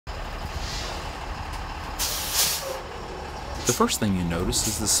The first thing you notice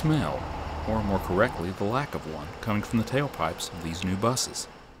is the smell, or more correctly, the lack of one, coming from the tailpipes of these new buses.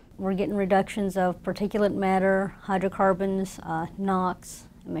 We're getting reductions of particulate matter, hydrocarbons, NOx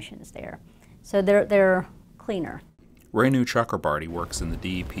emissions there. So they're cleaner. Renu Chakrabarty works in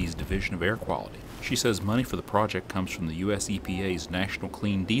the DEP's Division of Air Quality. She says money for the project comes from the U.S. EPA's National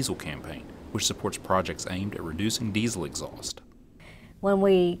Clean Diesel Campaign, which supports projects aimed at reducing diesel exhaust. When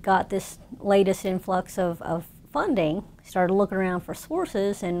we got this latest influx of funding, started looking around for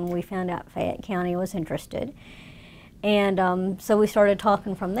sources, and we found out Fayette County was interested. And so we started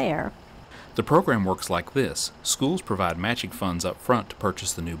talking from there. The program works like this. Schools provide matching funds up front to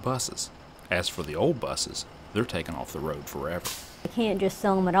purchase the new buses. As for the old buses, they're taken off the road forever. You can't just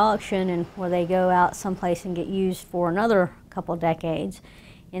sell them at auction and where they go out someplace and get used for another couple decades.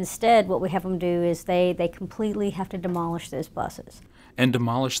 Instead, what we have them do is they completely have to demolish those buses. And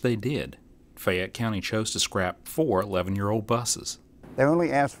demolish they did. Fayette County chose to scrap 4 11-year-old buses. They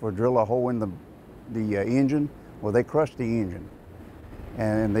only asked for drill a hole in the engine. Well, they crushed the engine,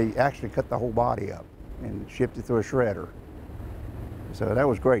 and they actually cut the whole body up and shipped it through a shredder. So that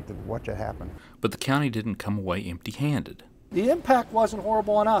was great to watch it happen. But the county didn't come away empty-handed. The impact wasn't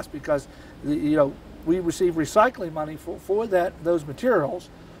horrible on us because, we received recycling money for those materials,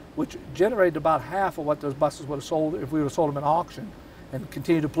 which generated about half of what those buses would have sold if we would have sold them in auction and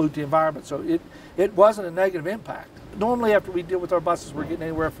continue to pollute the environment. So it wasn't a negative impact. Normally, after we deal with our buses, we're getting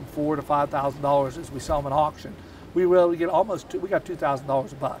anywhere from $4,000 to $5,000 as we sell them in auction. We were able to get we got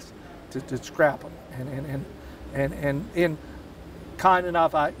 $2,000 a bus to scrap them, and in kind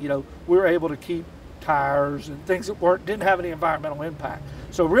enough, we were able to keep tires and things that didn't have any environmental impact.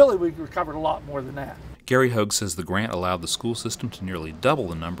 So really, we recovered a lot more than that. Gary Hough says the grant allowed the school system to nearly double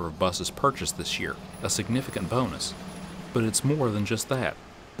the number of buses purchased this year, a significant bonus. But it's more than just that.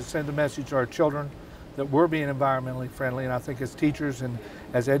 To send a message to our children that we're being environmentally friendly, and I think as teachers and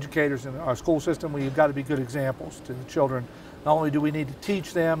as educators in our school system, we've got to be good examples to the children. Not only do we need to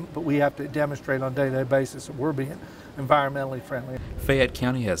teach them, but we have to demonstrate on a day-to-day basis that we're being environmentally friendly. Fayette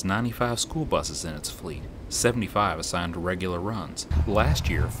County has 95 school buses in its fleet, 75 assigned to regular runs. Last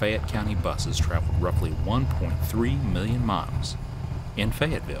year, Fayette County buses traveled roughly 1.3 million miles. In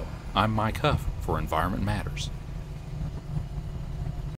Fayetteville, I'm Hough for Environment Matters.